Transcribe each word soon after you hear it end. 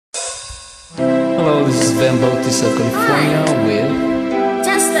Hello, this is Van Bautista, California with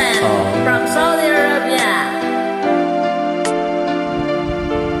Justin from Saudi Arabia.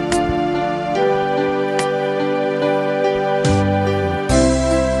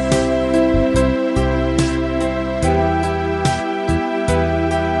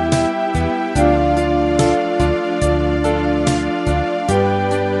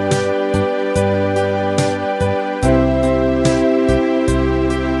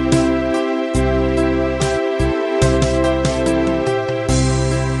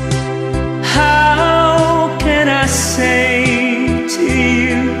 Say to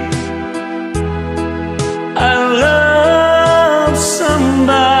you, I love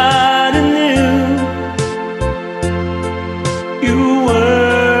somebody new. You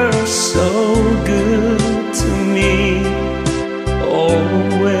were so good to me,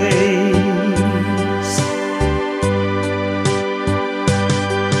 always.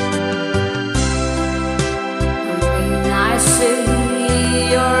 When I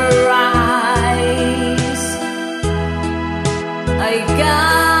see your eyes, I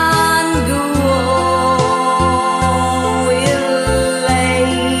can't go on with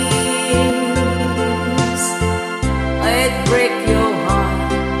lace. I'd break your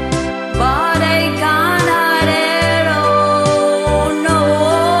heart, but I can't hide it. Oh no,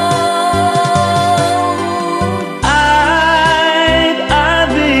 I've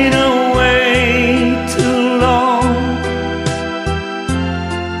been away too long.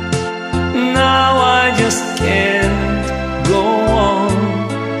 Now I just can't go on.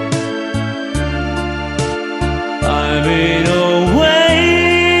 I've been away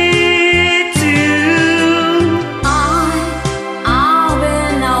too. I've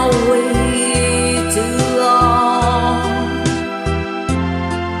been away too long.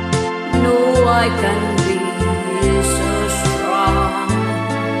 No, I can be so strong.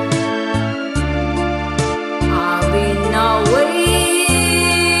 I've been away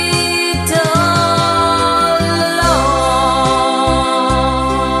too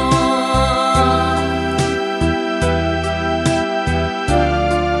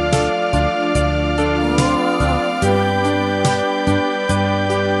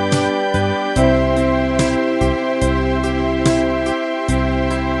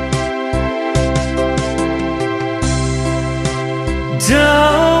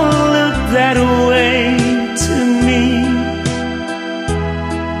Don't look that way to me.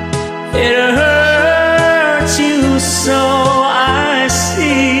 It hurts you so, I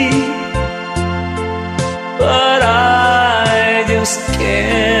see. But I just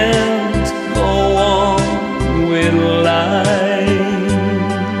can't go on with life.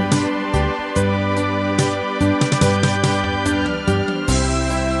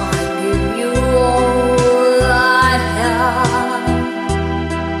 I give you all I have,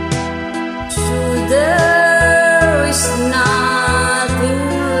 so there is nothing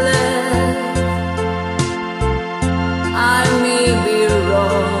left. I may be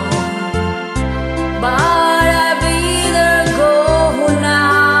wrong, but I better go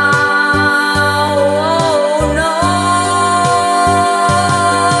now. Oh no,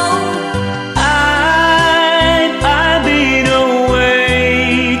 I've been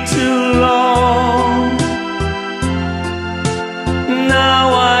away too long.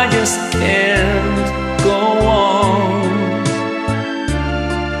 Now I just can't go on.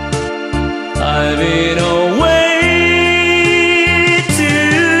 I've been away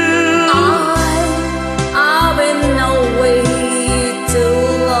too. I've been away too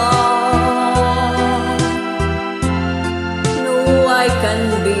long. No, I can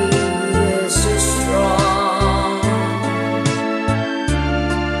be so strong.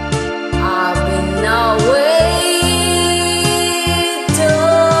 I've been away too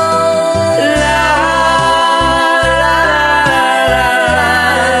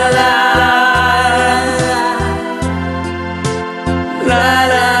La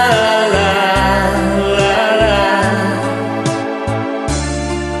la la la la.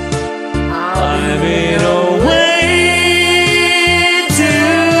 I've been away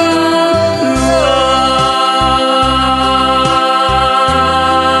too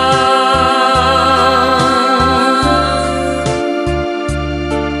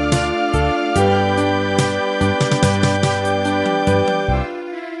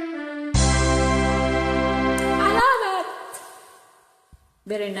I love it.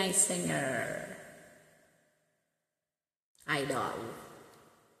 Very nice singer. Idol.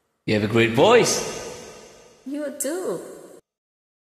 You have a great voice. You too.